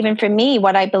sure even for me,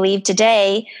 what I believe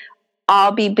today,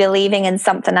 I'll be believing in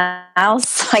something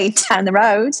else down the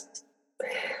road.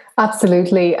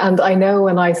 Absolutely. And I know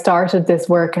when I started this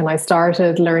work and I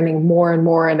started learning more and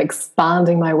more and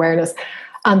expanding my awareness,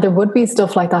 and there would be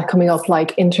stuff like that coming up,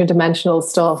 like interdimensional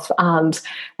stuff and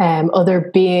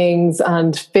other beings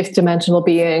and fifth dimensional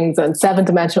beings and seventh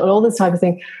dimensional, and all this type of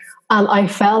thing. And I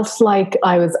felt like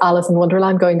I was Alice in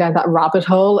Wonderland going down that rabbit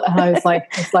hole. And I was like,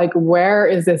 it's like, where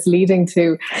is this leading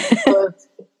to? But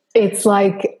it's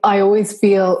like, I always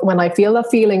feel when I feel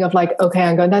that feeling of like, okay,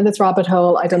 I'm going down this rabbit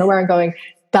hole, I don't know where I'm going.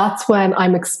 That's when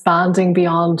I'm expanding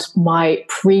beyond my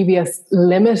previous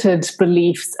limited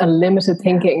beliefs and limited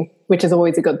thinking, which is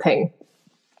always a good thing.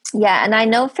 Yeah. And I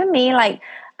know for me, like,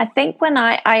 I think when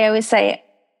I always say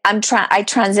I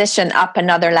transition up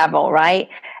another level, right?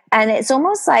 And it's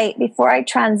almost like before I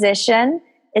transition,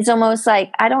 it's almost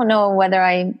like, I don't know whether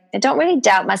I don't really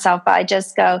doubt myself, but I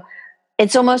just go,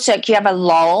 it's almost like you have a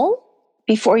lull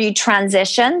before you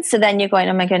transition. So then you're going,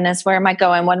 oh my goodness, where am I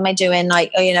going? What am I doing?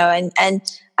 Like, you know, and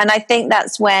I think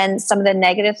that's when some of the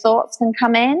negative thoughts can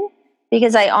come in,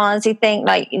 because I honestly think,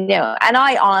 like, you know, and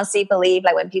I honestly believe,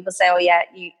 like, when people say, oh yeah,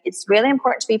 it's really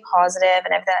important to be positive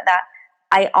and everything like that.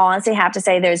 I honestly have to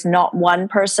say there's not one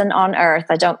person on earth,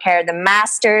 I don't care the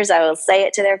masters, I will say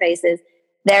it to their faces,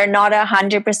 they're not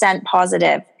 100%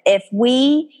 positive. If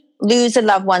we lose a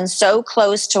loved one so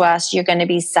close to us, you're going to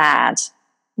be sad.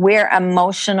 We're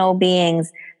emotional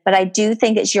beings. But I do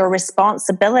think it's your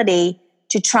responsibility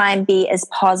to try and be as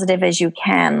positive as you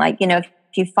can. Like, you know, if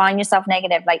you find yourself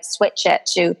negative, like switch it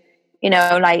to, you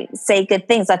know, like say good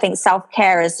things. I think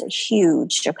self-care is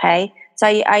huge. Okay. So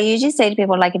I usually say to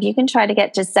people, like, if you can try to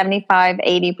get to 75,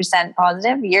 80%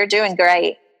 positive, you're doing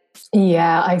great.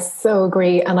 Yeah, I so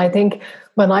agree. And I think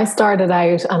when I started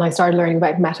out and I started learning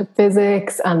about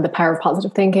metaphysics and the power of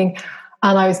positive thinking,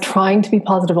 and I was trying to be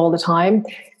positive all the time,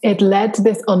 it led to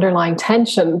this underlying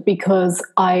tension because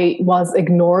I was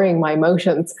ignoring my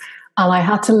emotions. And I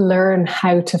had to learn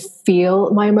how to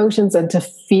feel my emotions and to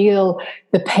feel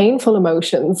the painful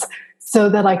emotions so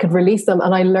that I could release them.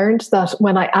 And I learned that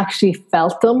when I actually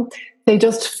felt them, they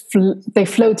just they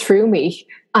flowed through me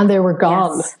and they were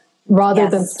gone. Yes. Rather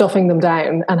than stuffing them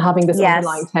down and having this Yes.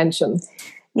 underlying tension.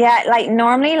 Yeah, like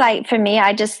normally, like for me,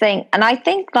 I just think, and I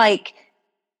think like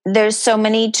there's so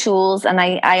many tools, and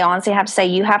I honestly have to say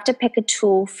you have to pick a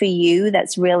tool for you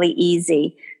that's really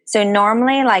easy. So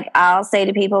normally, like I'll say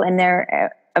to people in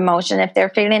their emotion, if they're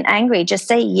feeling angry, just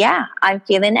say, yeah, I'm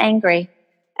feeling angry.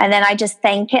 And then I just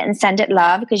thank it and send it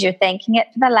love, because you're thanking it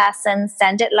for the lesson,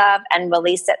 send it love and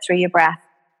release it through your breath.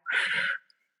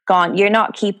 Gone. You're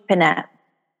not keeping it.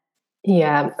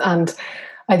 Yeah. And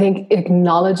I think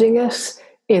acknowledging it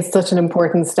is such an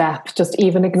important step. Just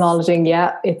even acknowledging,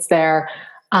 yeah, it's there,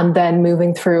 and then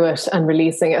moving through it and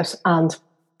releasing it. And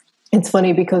it's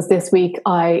funny because this week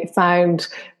I found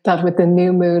that with the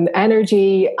new moon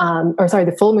energy,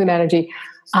 the full moon energy,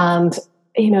 and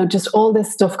you know, just all this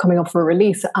stuff coming up for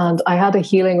release. And I had a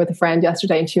healing with a friend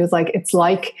yesterday, and she was like, it's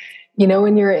like, you know,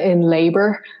 when you're in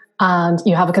labor and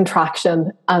you have a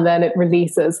contraction and then it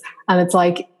releases, and it's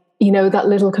like, you know, that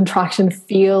little contraction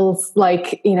feels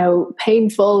like, you know,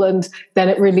 painful, and then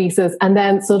it releases, and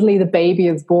then suddenly the baby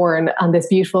is born and this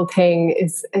beautiful thing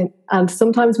is, and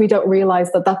sometimes we don't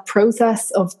realize that that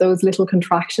process of those little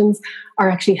contractions are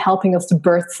actually helping us to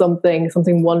birth something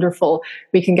wonderful.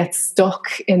 We can get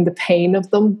stuck in the pain of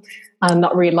them and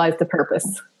not realize the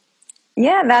purpose.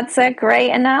 Yeah, that's a great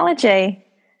analogy.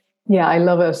 Yeah, I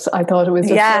love it. I thought it was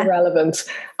just so relevant.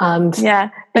 And yeah,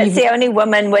 but it's the only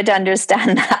woman would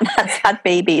understand that. That's had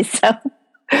babies. So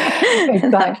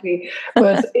exactly.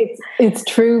 But it's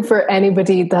true for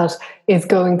anybody that is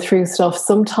going through stuff.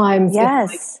 Sometimes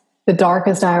it's like the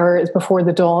darkest hour is before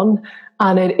the dawn.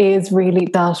 And it is really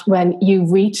that when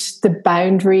you reach the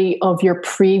boundary of your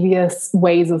previous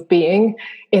ways of being,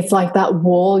 it's like that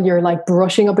wall, you're like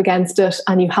brushing up against it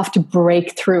and you have to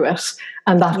break through it.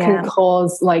 And that can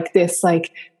cause like this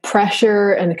like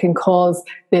pressure, and it can cause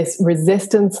this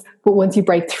resistance. But once you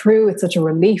break through, it's such a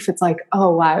relief. It's like,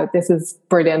 oh, wow, this is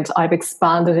brilliant. I've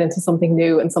expanded into something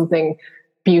new and something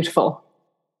beautiful.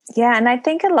 Yeah. And I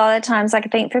think a lot of times, like I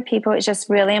think for people, it's just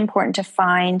really important to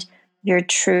find your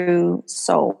true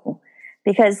soul,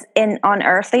 because on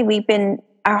earthly, we've been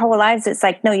our whole lives, it's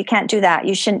like, no, you can't do that,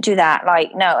 you shouldn't do that,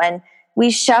 like no, and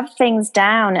we shove things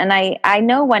down. And I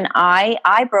know when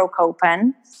I broke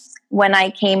open when I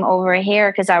came over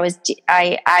here, because I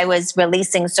was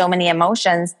releasing so many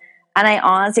emotions, and I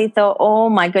honestly thought, oh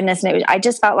my goodness, and I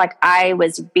just felt like I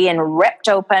was being ripped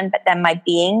open, but then my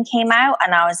being came out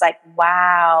and I was like,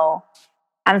 wow,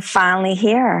 I'm finally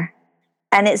here.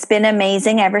 And it's been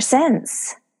amazing ever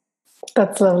since.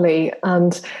 That's lovely.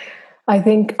 And I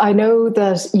think I know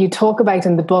that you talk about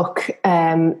in the book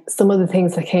some of the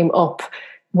things that came up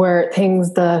were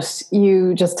things that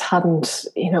you just hadn't,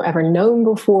 ever known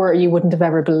before, or you wouldn't have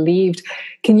ever believed.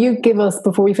 Can you give us,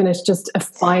 before we finish, just a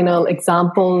final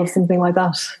example of something like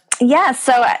that? Yeah.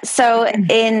 So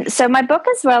my book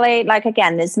is really like,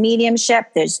 again, there's mediumship,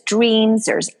 there's dreams,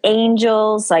 there's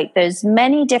angels, like there's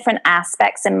many different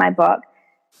aspects in my book,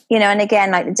 and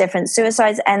again, like the different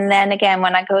suicides. And then again,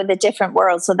 when I go to the different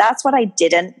worlds, so that's what I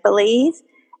didn't believe.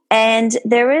 And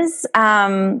there is,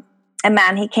 a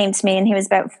man, he came to me and he was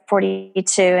about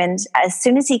 42. And as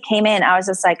soon as he came in, I was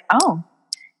just like, oh,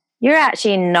 you're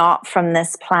actually not from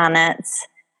this planet.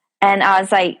 And I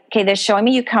was like, okay, they're showing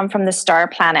me you come from the star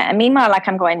planet. And meanwhile, like,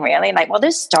 I'm going, really? Like, well,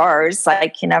 there's stars.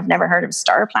 Like, I've never heard of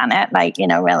star planet. Like,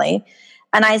 really?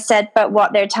 And I said, but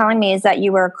what they're telling me is that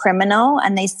you were a criminal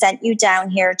and they sent you down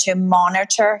here to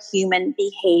monitor human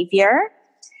behavior.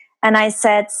 And I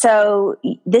said, so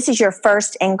this is your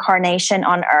first incarnation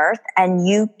on Earth and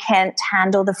you can't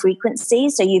handle the frequency.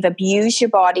 So you've abused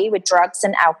your body with drugs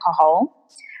and alcohol.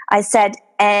 I said,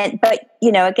 but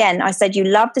again, I said, you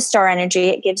love the star energy.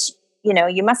 It gives,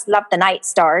 you must love the night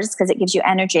stars because it gives you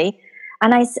energy.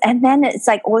 And then it's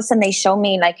like, all of a sudden they show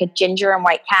me like a ginger and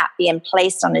white cat being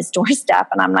placed on his doorstep.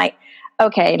 And I'm like,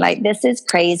 okay, like this is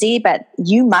crazy, but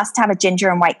you must have a ginger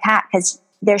and white cat because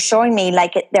they're showing me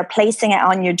like they're placing it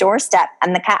on your doorstep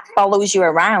and the cat follows you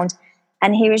around.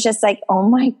 And he was just like, oh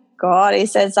my God. He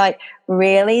says, like,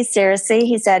 really? Seriously?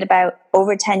 He said, about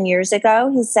over 10 years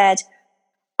ago, he said,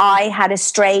 I had a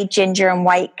stray ginger and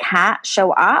white cat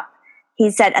show up. He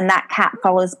said, and that cat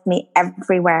follows me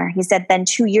everywhere. He said, then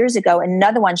 2 years ago,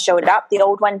 another one showed up. The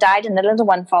old one died and the little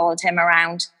one followed him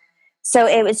around. So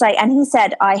it was like, and he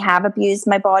said, I have abused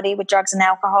my body with drugs and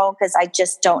alcohol because I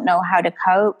just don't know how to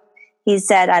cope. He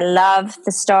said, I love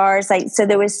the stars. Like, so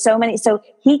there was so many, so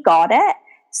he got it.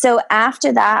 So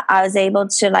after that, I was able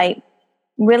to like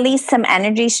release some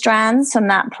energy strands from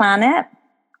that planet.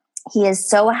 He is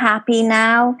so happy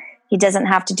now. He doesn't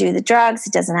have to do the drugs.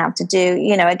 He doesn't have to do,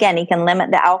 again, he can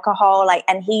limit the alcohol,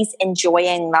 and he's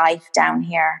enjoying life down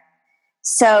here.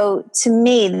 So to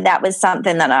me, that was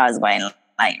something that I was going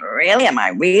like, really? Am I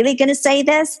really going to say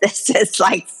this? This is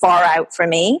like far out for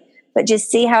me. But just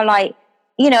see how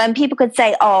and people could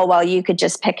say, oh, well, you could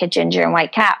just pick a ginger and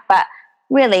white cat. But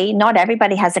really, not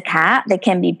everybody has a cat. They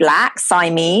can be black,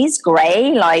 Siamese,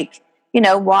 gray,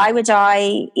 why would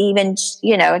I even,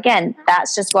 again,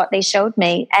 that's just what they showed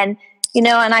me. And,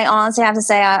 and I honestly have to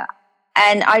say,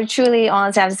 I truly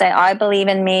honestly have to say, I believe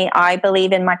in me. I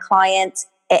believe in my client.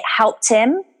 It helped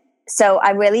him. So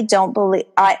I really don't believe,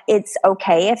 it's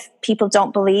okay if people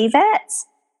don't believe it.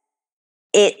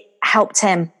 It helped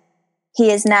him. He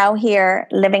is now here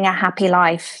living a happy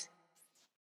life.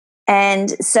 And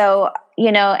so,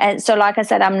 like I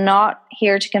said, I'm not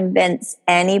here to convince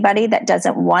anybody that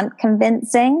doesn't want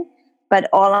convincing, but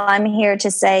all I'm here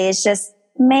to say is just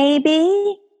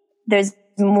maybe there's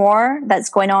more that's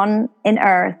going on in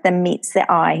Earth than meets the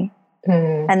eye.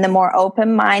 And the more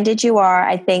open-minded you are,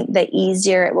 I think the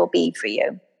easier it will be for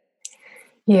you.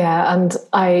 Yeah, and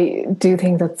I do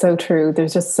think that's so true.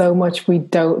 There's just so much we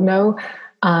don't know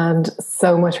and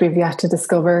so much we've yet to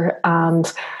discover.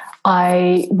 And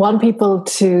I want people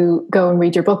to go and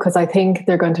read your book because I think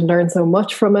they're going to learn so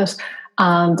much from it.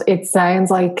 And it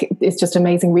sounds like it's just an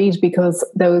amazing read because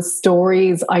those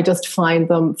stories, I just find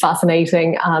them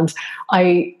fascinating and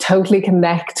I totally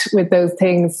connect with those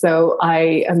things. So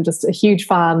I am just a huge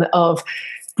fan of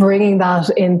bringing that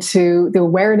into the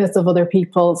awareness of other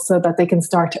people so that they can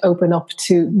start to open up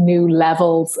to new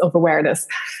levels of awareness.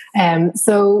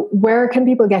 So where can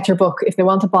people get your book if they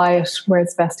want to buy it? Where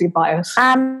it's best to buy it?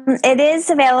 It is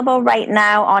available right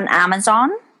now on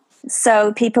Amazon.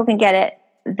 So people can get it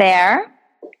there.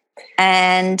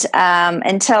 And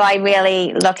until I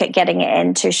really look at getting it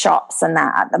into shops and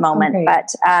that at the moment. Okay.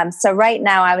 But so right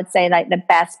now I would say like the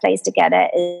best place to get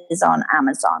it is on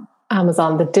Amazon.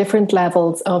 Amazon, The Different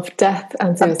Levels of Death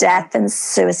and Suicide. Of Death and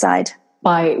Suicide.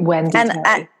 By Wendy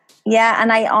Terry.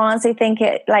 And I honestly think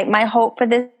it, like my hope for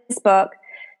this book,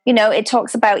 it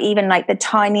talks about even like the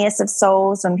tiniest of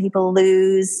souls when people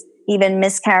lose, even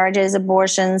miscarriages,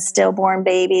 abortions, stillborn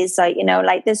babies,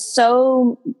 like there's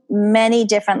so many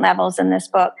different levels in this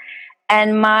book.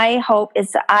 And my hope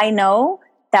is that I know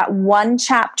that one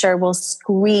chapter will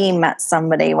scream at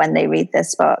somebody when they read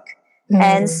this book.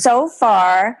 And so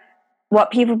far, what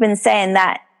people have been saying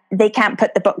that they can't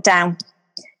put the book down.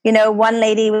 One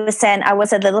lady was saying, I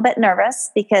was a little bit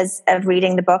nervous because of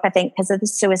reading the book. I think because of the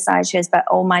suicide. She was, but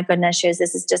oh my goodness, this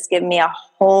is just giving me a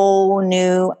whole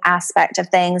new aspect of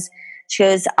things. She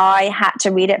goes, I had to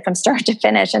read it from start to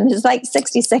finish, and there's like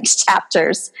 66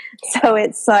 chapters. So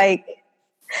it's like,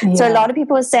 so a lot of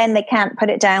people are saying they can't put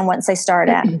it down once they start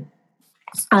it.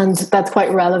 And that's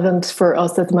quite relevant for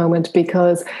us at the moment,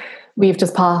 because we've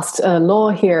just passed a law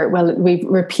here. Well, we've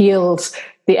repealed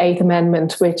the 8th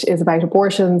Amendment, which is about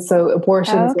abortion. So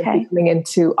abortions are coming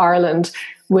into Ireland,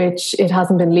 which it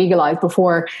hasn't been legalized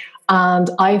before. And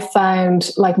I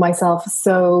found, like myself,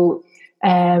 so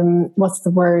pulled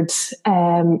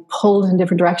in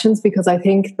different directions, because I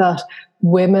think that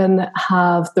women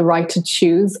have the right to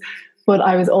choose. But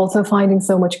I was also finding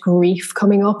so much grief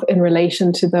coming up in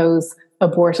relation to those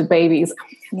aborted babies.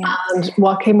 Yeah. And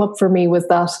what came up for me was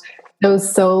that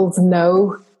those souls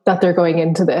know that they're going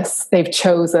into this. They've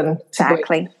chosen to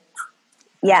exactly.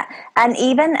 Yeah. And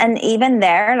even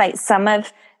there, like some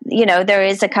of, there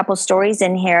is a couple stories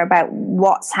in here about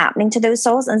what's happening to those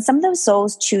souls. And some of those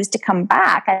souls choose to come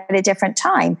back at a different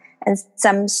time. And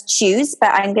some choose,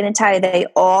 but I'm going to tell you, they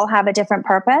all have a different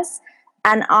purpose.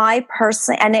 And I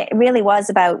personally, and it really was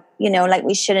about, like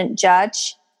we shouldn't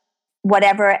judge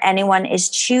whatever anyone is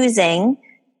choosing.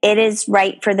 It is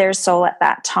right for their soul at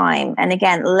that time. And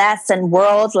again,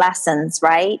 world lessons,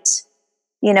 right?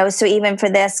 So even for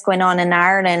this going on in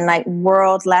Ireland, like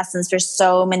world lessons, there's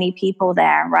so many people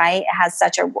there, right? It has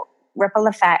such a ripple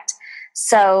effect.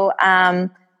 So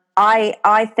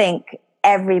I think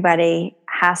everybody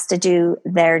has to do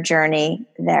their journey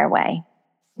their way.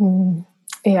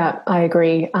 Yeah, I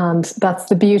agree. And that's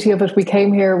the beauty of it. We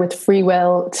came here with free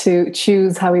will to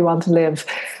choose how we want to live,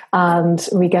 and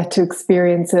we get to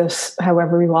experience it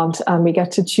however we want. And we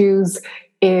get to choose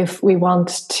if we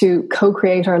want to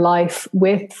co-create our life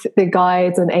with the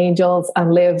guides and angels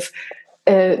and live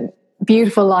a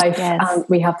beautiful life. Yes. And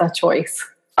we have that choice.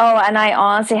 Oh, and I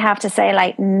honestly have to say,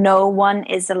 like, no one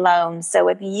is alone. So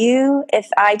if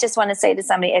I just want to say to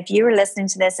somebody, if you are listening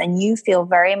to this and you feel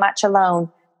very much alone,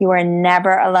 you are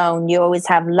never alone. You always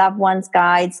have loved ones,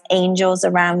 guides, angels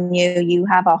around you. You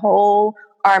have a whole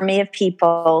army of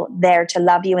people there to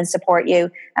love you and support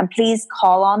you. And please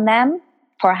call on them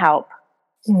for help.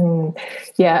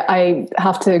 Yeah, I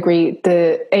have to agree.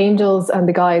 The angels and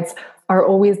the guides are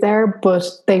always there, but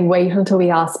they wait until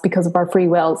we ask because of our free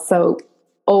will. So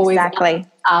always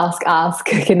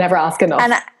ask. You can never ask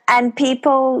enough. And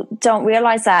people don't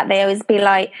realize that. They always be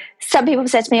like, some people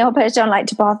say to me, oh, but I don't like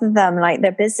to bother them. Like,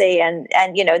 they're busy and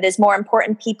there's more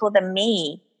important people than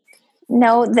me.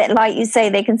 No, that, like you say,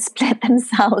 they can split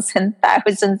themselves in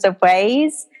thousands of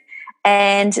ways.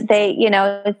 And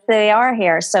they are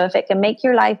here. So if it can make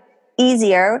your life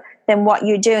easier than what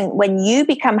you're doing, when you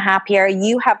become happier,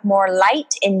 you have more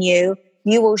light in you,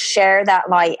 you will share that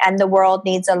light. And the world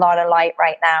needs a lot of light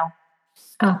right now.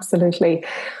 Absolutely.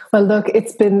 Well, look,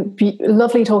 it's been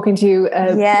lovely talking to you.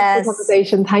 Yes.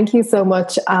 Conversation. Thank you so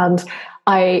much. And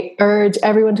I urge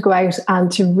everyone to go out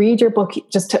and to read your book,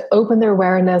 just to open their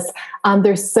awareness. And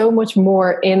there's so much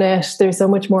more in it. There's so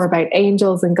much more about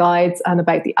angels and guides and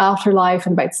about the afterlife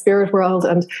and about spirit world.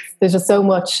 And there's just so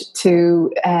much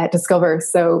to discover.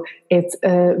 So it's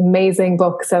an amazing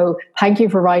book. So thank you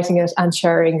for writing it and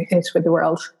sharing it with the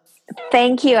world.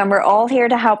 Thank you. And we're all here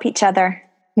to help each other.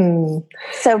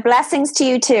 So blessings to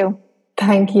you too.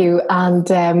 Thank you. And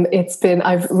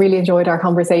I've really enjoyed our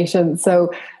conversation.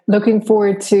 So looking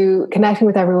forward to connecting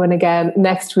with everyone again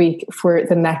next week for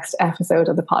the next episode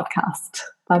of the podcast.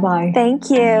 Bye-bye. Thank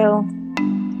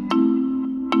you.